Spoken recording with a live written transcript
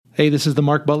Hey, this is the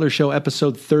Mark Butler Show,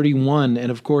 episode 31. And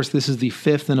of course, this is the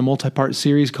fifth in a multi-part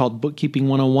series called Bookkeeping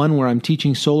 101, where I'm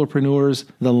teaching solopreneurs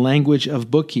the language of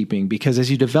bookkeeping. Because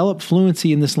as you develop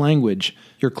fluency in this language,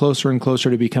 you're closer and closer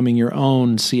to becoming your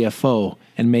own CFO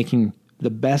and making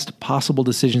the best possible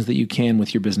decisions that you can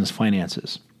with your business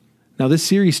finances. Now, this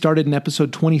series started in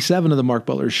episode 27 of the Mark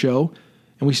Butler Show.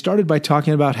 And we started by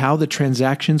talking about how the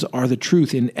transactions are the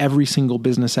truth in every single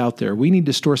business out there. We need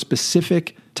to store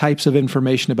specific types of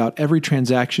information about every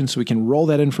transaction so we can roll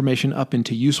that information up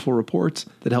into useful reports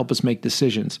that help us make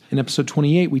decisions. In episode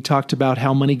 28, we talked about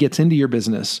how money gets into your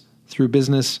business through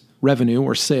business revenue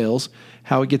or sales,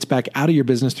 how it gets back out of your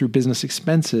business through business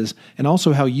expenses, and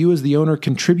also how you as the owner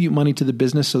contribute money to the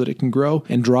business so that it can grow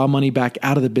and draw money back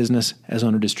out of the business as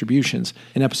owner distributions.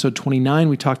 In episode 29,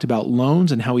 we talked about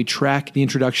loans and how we track the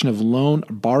introduction of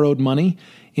borrowed money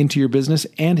into your business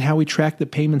and how we track the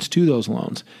payments to those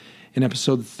loans. In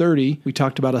episode 30, we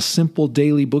talked about a simple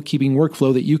daily bookkeeping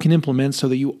workflow that you can implement so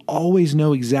that you always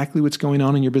know exactly what's going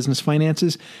on in your business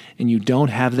finances and you don't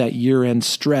have that year-end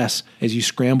stress as you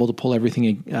scramble to pull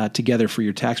everything together for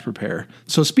your tax preparer.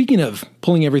 So speaking of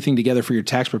pulling everything together for your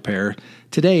tax preparer,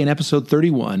 today in episode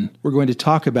 31, we're going to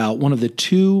talk about one of the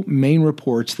two main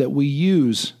reports that we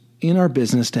use in our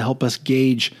business to help us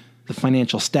gauge the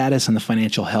financial status and the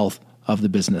financial health of the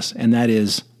business, and that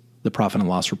is the profit and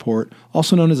loss report,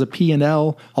 also known as a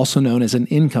P&L, also known as an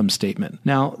income statement.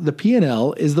 Now, the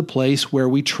P&L is the place where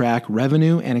we track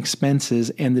revenue and expenses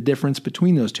and the difference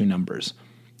between those two numbers.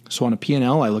 So on a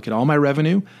P&L, I look at all my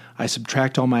revenue, I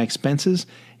subtract all my expenses,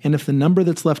 and if the number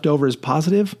that's left over is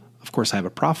positive, of course I have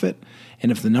a profit,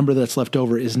 and if the number that's left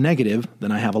over is negative,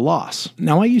 then I have a loss.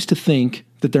 Now, I used to think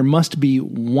that there must be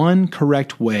one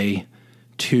correct way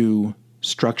to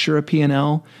structure a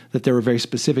P&L, that there were very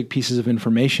specific pieces of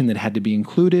information that had to be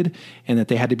included and that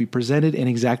they had to be presented in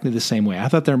exactly the same way. I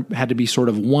thought there had to be sort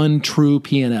of one true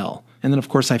P&L. And then, of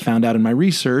course, I found out in my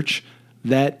research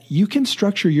that you can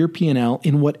structure your P&L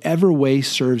in whatever way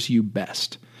serves you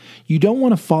best. You don't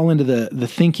want to fall into the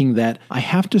thinking that I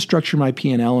have to structure my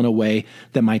P&L in a way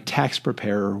that my tax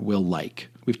preparer will like.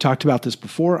 We've talked about this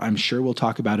before. I'm sure we'll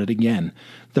talk about it again.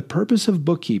 The purpose of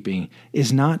bookkeeping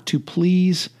is not to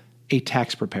please a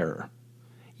tax preparer.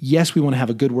 Yes, we want to have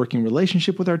a good working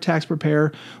relationship with our tax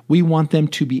preparer. We want them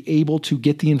to be able to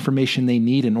get the information they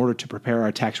need in order to prepare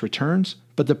our tax returns.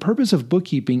 But the purpose of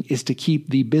bookkeeping is to keep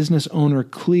the business owner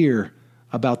clear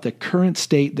about the current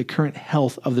state, the current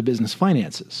health of the business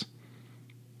finances.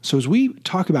 So as we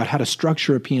talk about how to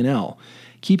structure a P&L,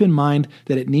 keep in mind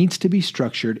that it needs to be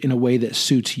structured in a way that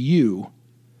suits you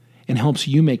and helps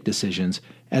you make decisions,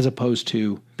 as opposed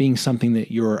to being something that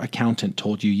your accountant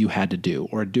told you had to do,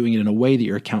 or doing it in a way that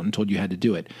your accountant told you had to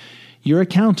do it. Your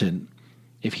accountant,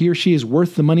 if he or she is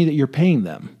worth the money that you're paying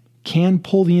them, can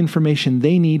pull the information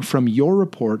they need from your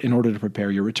report in order to prepare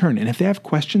your return. And if they have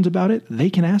questions about it, they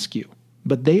can ask you.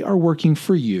 But they are working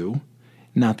for you,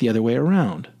 not the other way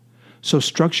around. So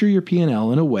structure your P&L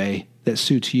in a way that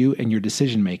suits you and your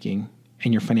decision-making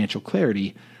and your financial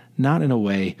clarity, not in a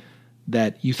way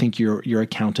that you think your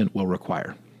accountant will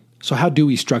require. So how do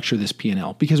we structure this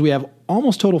P&L? Because we have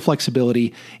almost total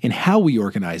flexibility in how we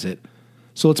organize it.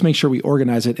 So let's make sure we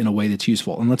organize it in a way that's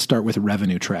useful. And let's start with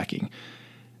revenue tracking.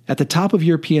 At the top of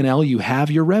your P&L, you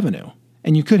have your revenue.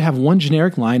 And you could have one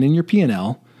generic line in your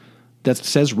P&L that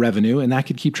says revenue, and that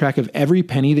could keep track of every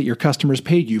penny that your customers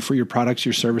paid you for your products,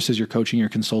 your services, your coaching, your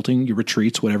consulting, your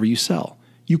retreats, whatever you sell.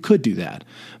 You could do that.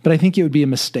 But I think it would be a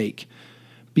mistake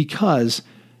because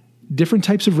different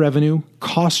types of revenue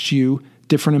cost you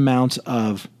different amounts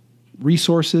of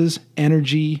resources,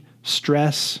 energy,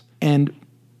 stress, and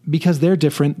because they're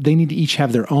different, they need to each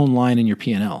have their own line in your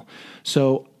P&L.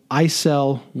 So I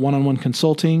sell one-on-one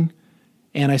consulting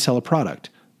and I sell a product.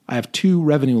 I have two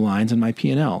revenue lines in my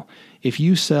P&L. If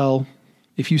you sell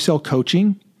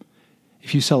coaching,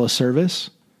 if you sell a service,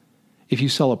 if you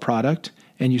sell a product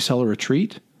and you sell a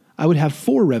retreat, I would have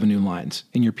 4 revenue lines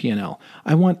in your P&L.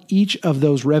 I want each of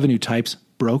those revenue types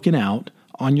broken out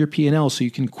on your P&L so you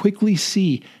can quickly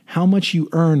see how much you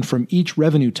earn from each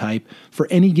revenue type for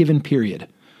any given period.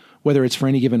 Whether it's for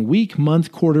any given week,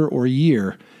 month, quarter, or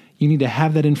year, you need to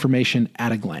have that information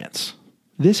at a glance.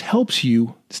 This helps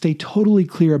you stay totally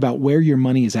clear about where your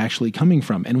money is actually coming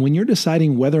from. And when you're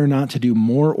deciding whether or not to do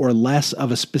more or less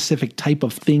of a specific type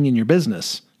of thing in your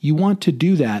business, you want to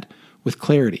do that with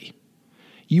clarity.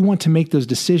 You want to make those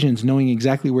decisions knowing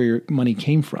exactly where your money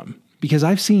came from. Because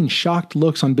I've seen shocked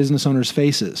looks on business owners'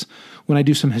 faces when I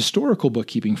do some historical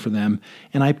bookkeeping for them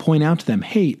and I point out to them,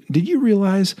 hey, did you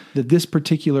realize that this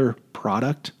particular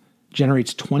product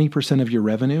generates 20% of your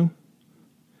revenue?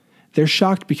 They're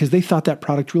shocked because they thought that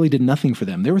product really did nothing for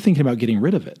them. They were thinking about getting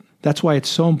rid of it. That's why it's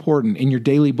so important in your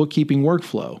daily bookkeeping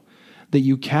workflow that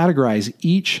you categorize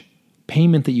each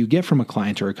payment that you get from a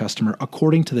client or a customer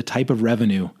according to the type of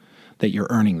revenue that you're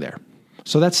earning there.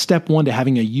 So that's step one to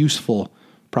having a useful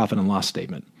profit and loss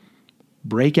statement.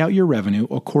 Break out your revenue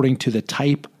according to the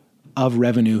type of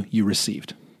revenue you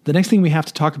received. The next thing we have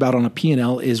to talk about on a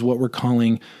P&L is what we're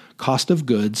calling cost of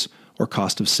goods or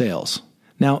cost of sales.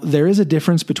 Now, there is a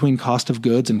difference between cost of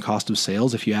goods and cost of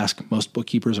sales if you ask most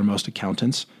bookkeepers or most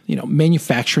accountants.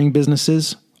 Manufacturing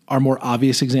businesses are more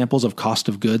obvious examples of cost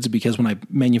of goods because when I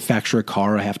manufacture a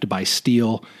car, I have to buy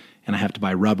steel and I have to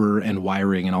buy rubber and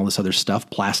wiring and all this other stuff,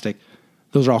 plastic.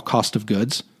 Those are all cost of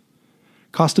goods.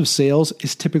 Cost of sales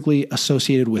is typically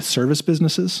associated with service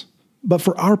businesses. But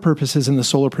for our purposes in the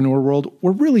solopreneur world,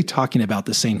 we're really talking about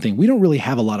the same thing. We don't really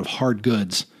have a lot of hard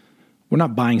goods. We're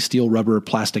not buying steel, rubber,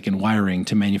 plastic, and wiring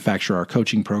to manufacture our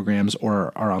coaching programs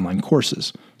or our online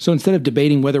courses. So instead of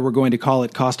debating whether we're going to call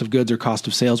it cost of goods or cost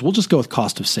of sales, we'll just go with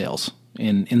cost of sales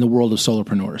in the world of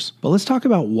solopreneurs. But let's talk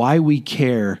about why we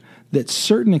care that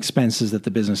certain expenses that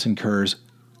the business incurs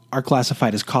are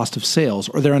classified as cost of sales,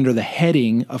 or they're under the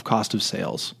heading of cost of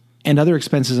sales, and other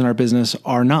expenses in our business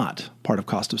are not part of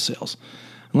cost of sales.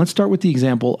 And let's start with the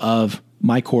example of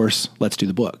my course, Let's Do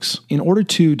the Books. In order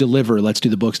to deliver Let's Do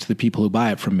the Books to the people who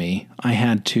buy it from me, I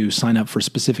had to sign up for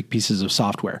specific pieces of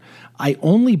software. I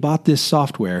only bought this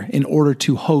software in order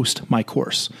to host my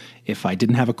course. If I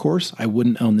didn't have a course, I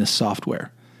wouldn't own this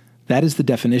software. That is the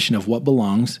definition of what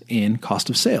belongs in cost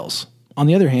of sales. On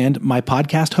the other hand, my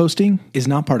podcast hosting is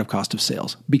not part of cost of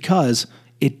sales because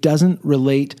it doesn't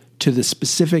relate to the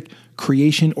specific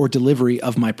creation or delivery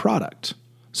of my product.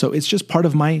 So it's just part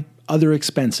of my other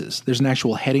expenses. There's an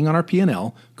actual heading on our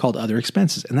P&L called other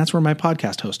expenses, and that's where my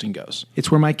podcast hosting goes. It's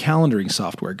where my calendaring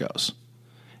software goes.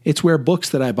 It's where books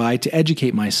that I buy to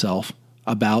educate myself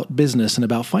about business and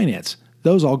about finance.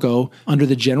 Those all go under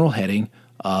the general heading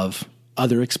of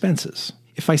other expenses.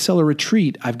 If I sell a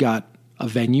retreat, I've got a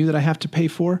venue that I have to pay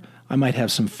for. I might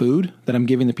have some food that I'm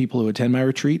giving the people who attend my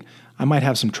retreat. I might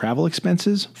have some travel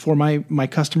expenses for my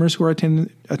customers who are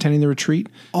attending the retreat.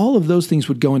 All of those things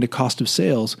would go into cost of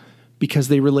sales because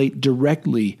they relate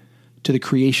directly to the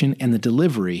creation and the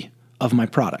delivery of my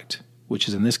product, which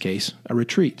is in this case, a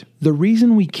retreat. The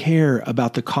reason we care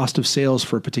about the cost of sales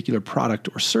for a particular product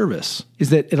or service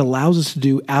is that it allows us to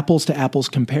do apples to apples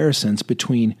comparisons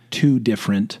between two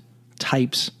different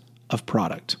types of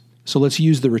product. So let's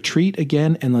use the retreat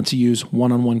again, and let's use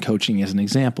one-on-one coaching as an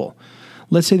example.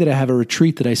 Let's say that I have a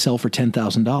retreat that I sell for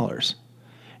 $10,000.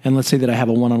 And let's say that I have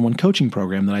a one-on-one coaching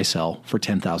program that I sell for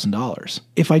 $10,000.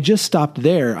 If I just stopped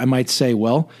there, I might say,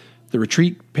 well, the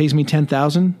retreat pays me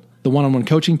 $10,000, the one-on-one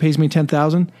coaching pays me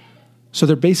 $10,000, so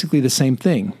they're basically the same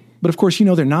thing. But of course,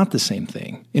 they're not the same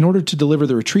thing. In order to deliver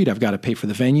the retreat, I've got to pay for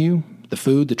the venue, the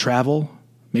food, the travel,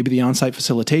 maybe the on-site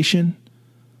facilitation.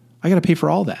 I got to pay for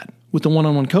all that. With the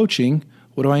one-on-one coaching,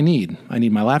 what do I need? I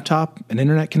need my laptop, an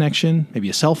internet connection, maybe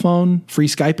a cell phone, free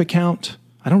Skype account.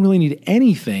 I don't really need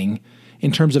anything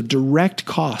in terms of direct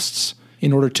costs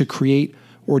in order to create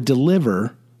or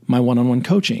deliver my one-on-one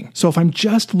coaching. So if I'm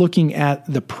just looking at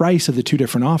the price of the two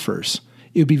different offers,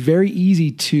 it would be very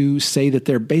easy to say that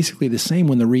they're basically the same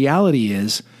when the reality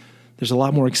is there's a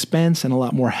lot more expense and a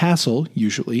lot more hassle,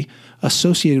 usually,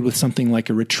 associated with something like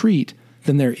a retreat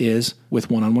than there is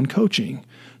with one-on-one coaching.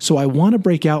 So I want to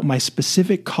break out my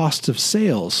specific costs of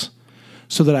sales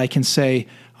so that I can say,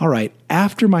 all right,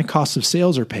 after my costs of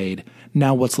sales are paid,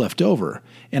 now what's left over?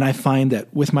 And I find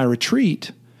that with my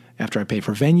retreat, after I pay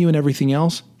for venue and everything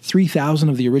else, $3,000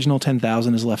 of the original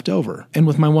 $10,000 is left over. And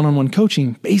with my one-on-one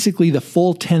coaching, basically the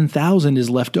full $10,000 is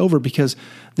left over because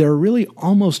there are really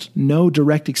almost no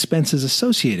direct expenses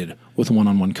associated with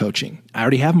one-on-one coaching. I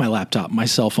already have my laptop, my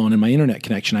cell phone, and my internet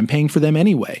connection. I'm paying for them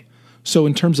anyway. So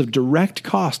in terms of direct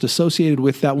cost associated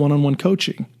with that one-on-one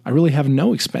coaching, I really have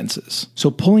no expenses. So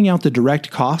pulling out the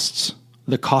direct costs,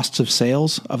 the costs of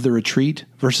sales of the retreat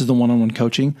versus the one-on-one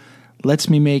coaching, lets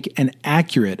me make an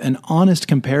accurate, an honest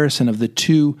comparison of the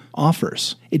two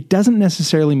offers. It doesn't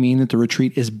necessarily mean that the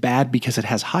retreat is bad because it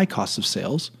has high costs of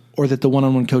sales, or that the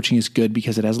one-on-one coaching is good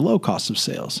because it has low costs of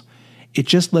sales. It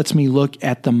just lets me look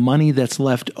at the money that's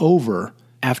left over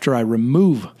after I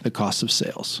remove the cost of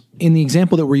sales. In the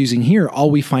example that we're using here,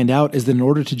 all we find out is that in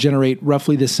order to generate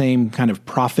roughly the same kind of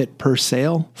profit per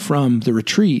sale from the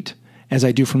retreat as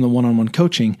I do from the one-on-one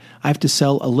coaching, I have to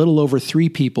sell a little over 3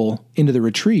 people into the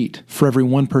retreat for every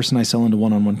 1 person I sell into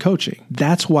one-on-one coaching.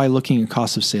 That's why looking at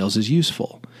cost of sales is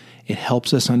useful. It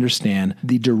helps us understand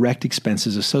the direct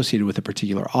expenses associated with a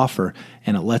particular offer,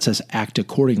 and it lets us act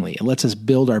accordingly. It lets us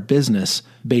build our business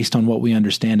based on what we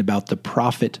understand about the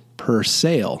profit per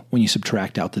sale when you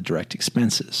subtract out the direct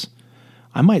expenses.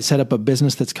 I might set up a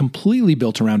business that's completely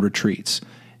built around retreats.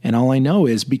 And all I know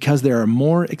is because there are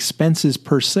more expenses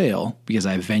per sale, because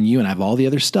I have venue and I have all the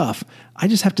other stuff, I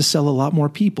just have to sell a lot more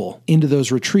people into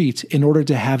those retreats in order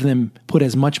to have them put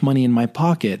as much money in my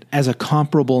pocket as a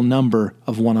comparable number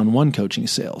of one-on-one coaching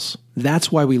sales.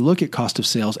 That's why we look at cost of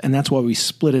sales, and that's why we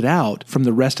split it out from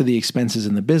the rest of the expenses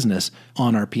in the business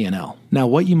on our P&L. Now,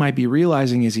 what you might be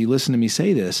realizing as you listen to me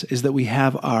say this is that we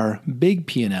have our big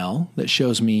P&L that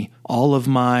shows me all of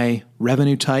my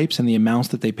revenue types and the amounts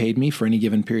that they paid me for any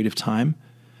given period of time.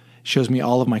 It shows me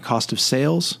all of my cost of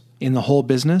sales in the whole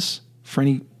business for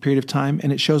any period of time,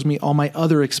 and it shows me all my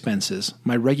other expenses,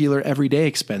 my regular everyday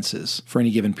expenses for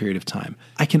any given period of time.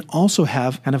 I can also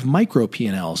have kind of micro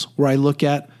P&Ls where I look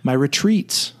at my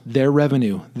retreats, their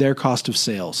revenue, their cost of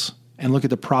sales, and look at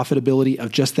the profitability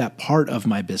of just that part of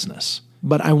my business.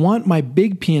 But I want my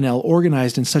big P&L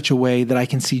organized in such a way that I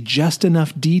can see just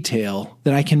enough detail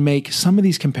that I can make some of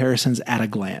these comparisons at a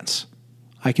glance.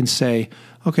 I can say,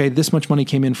 okay, this much money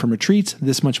came in from retreats,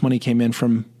 this much money came in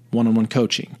from one-on-one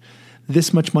coaching.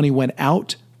 This much money went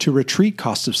out to retreat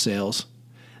cost of sales.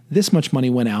 This much money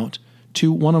went out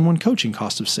to one-on-one coaching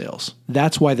cost of sales.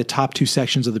 That's why the top two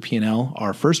sections of the P&L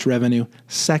are first revenue,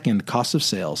 second cost of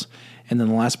sales, and then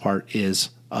the last part is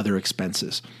other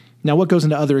expenses. Now, what goes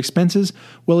into other expenses?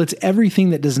 Well, it's everything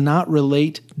that does not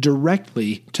relate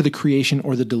directly to the creation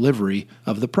or the delivery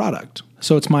of the product.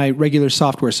 So it's my regular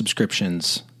software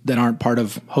subscriptions that aren't part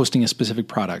of hosting a specific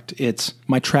product. It's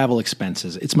my travel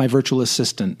expenses. It's my virtual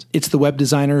assistant. It's the web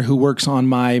designer who works on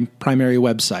my primary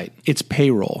website. It's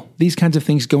payroll. These kinds of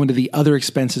things go into the other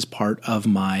expenses part of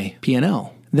my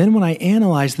P&L. Then when I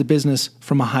analyze the business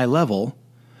from a high level,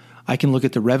 I can look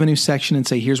at the revenue section and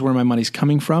say, here's where my money's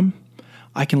coming from.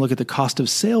 I can look at the cost of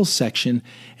sales section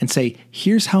and say,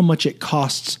 here's how much it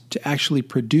costs to actually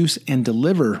produce and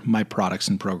deliver my products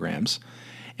and programs.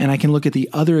 And I can look at the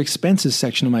other expenses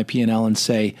section of my P&L and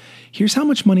say, here's how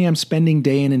much money I'm spending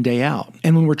day in and day out.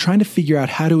 And when we're trying to figure out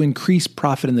how to increase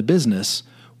profit in the business,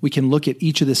 we can look at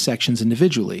each of the sections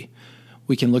individually.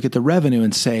 We can look at the revenue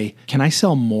and say, can I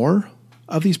sell more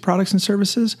of these products and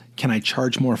services? Can I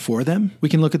charge more for them? We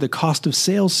can look at the cost of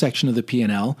sales section of the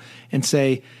P&L and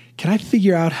say, can I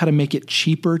figure out how to make it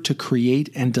cheaper to create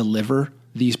and deliver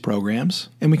these programs?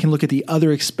 And we can look at the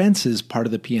other expenses part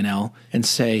of the P&L and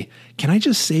say, can I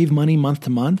just save money month to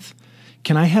month?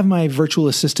 Can I have my virtual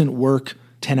assistant work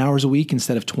 10 hours a week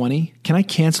instead of 20? Can I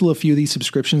cancel a few of these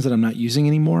subscriptions that I'm not using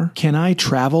anymore? Can I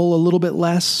travel a little bit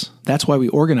less? That's why we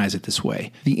organize it this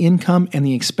way. The income and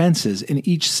the expenses in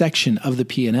each section of the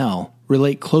P&L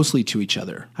relate closely to each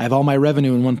other. I have all my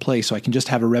revenue in one place, so I can just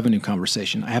have a revenue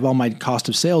conversation. I have all my cost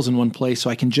of sales in one place, so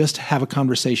I can just have a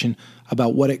conversation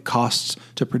about what it costs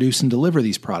to produce and deliver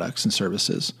these products and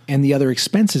services. And the other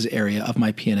expenses area of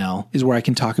my P&L is where I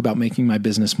can talk about making my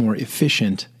business more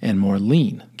efficient and more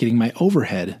lean, getting my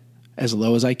overhead as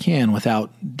low as I can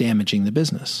without damaging the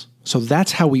business. So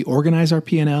that's how we organize our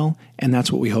P&L, and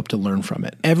that's what we hope to learn from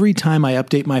it. Every time I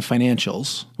update my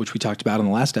financials, which we talked about in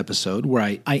the last episode,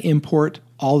 where I import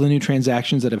all the new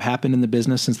transactions that have happened in the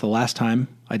business since the last time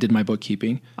I did my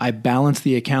bookkeeping, I balance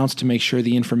the accounts to make sure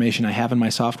the information I have in my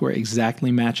software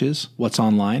exactly matches what's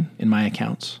online in my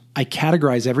accounts. I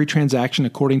categorize every transaction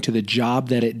according to the job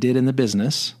that it did in the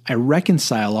business. I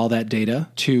reconcile all that data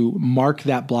to mark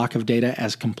that block of data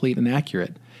as complete and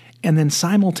accurate. And then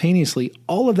simultaneously,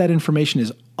 all of that information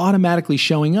is automatically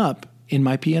showing up in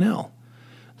my P&L.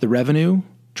 The revenue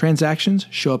transactions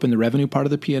show up in the revenue part of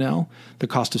the P&L. The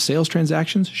cost of sales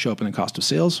transactions show up in the cost of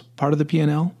sales part of the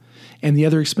P&L. And the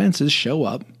other expenses show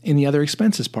up in the other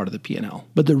expenses part of the P&L.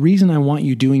 But the reason I want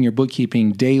you doing your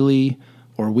bookkeeping daily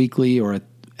or weekly or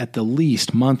at the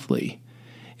least monthly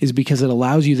is because it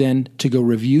allows you then to go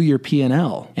review your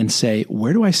P&L and say,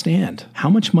 where do I stand?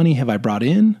 How much money have I brought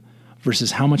in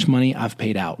versus how much money I've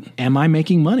paid out? Am I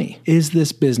making money? Is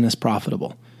this business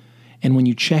profitable? And when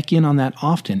you check in on that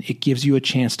often, it gives you a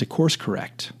chance to course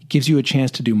correct. It gives you a chance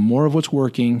to do more of what's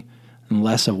working and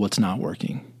less of what's not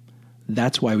working.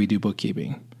 That's why we do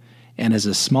bookkeeping. And as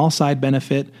a small side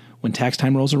benefit, when tax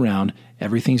time rolls around,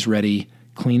 everything's ready,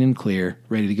 clean and clear,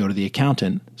 ready to go to the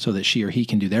accountant so that she or he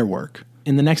can do their work.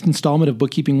 In the next installment of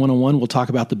Bookkeeping 101, we'll talk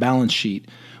about the balance sheet,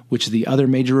 which is the other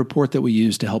major report that we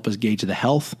use to help us gauge the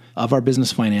health of our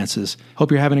business finances.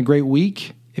 Hope you're having a great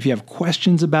week, If you have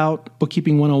questions about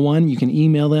Bookkeeping 101, you can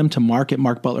email them to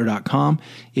mark@markbutler.com.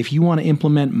 If you want to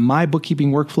implement my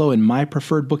bookkeeping workflow in my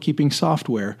preferred bookkeeping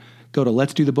software, go to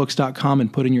letsdothebooks.com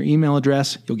and put in your email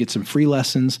address. You'll get some free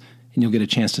lessons, and you'll get a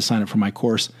chance to sign up for my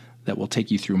course that will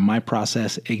take you through my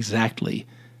process exactly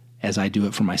as I do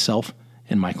it for myself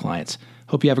and my clients.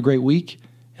 Hope you have a great week,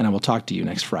 and I will talk to you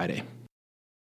next Friday.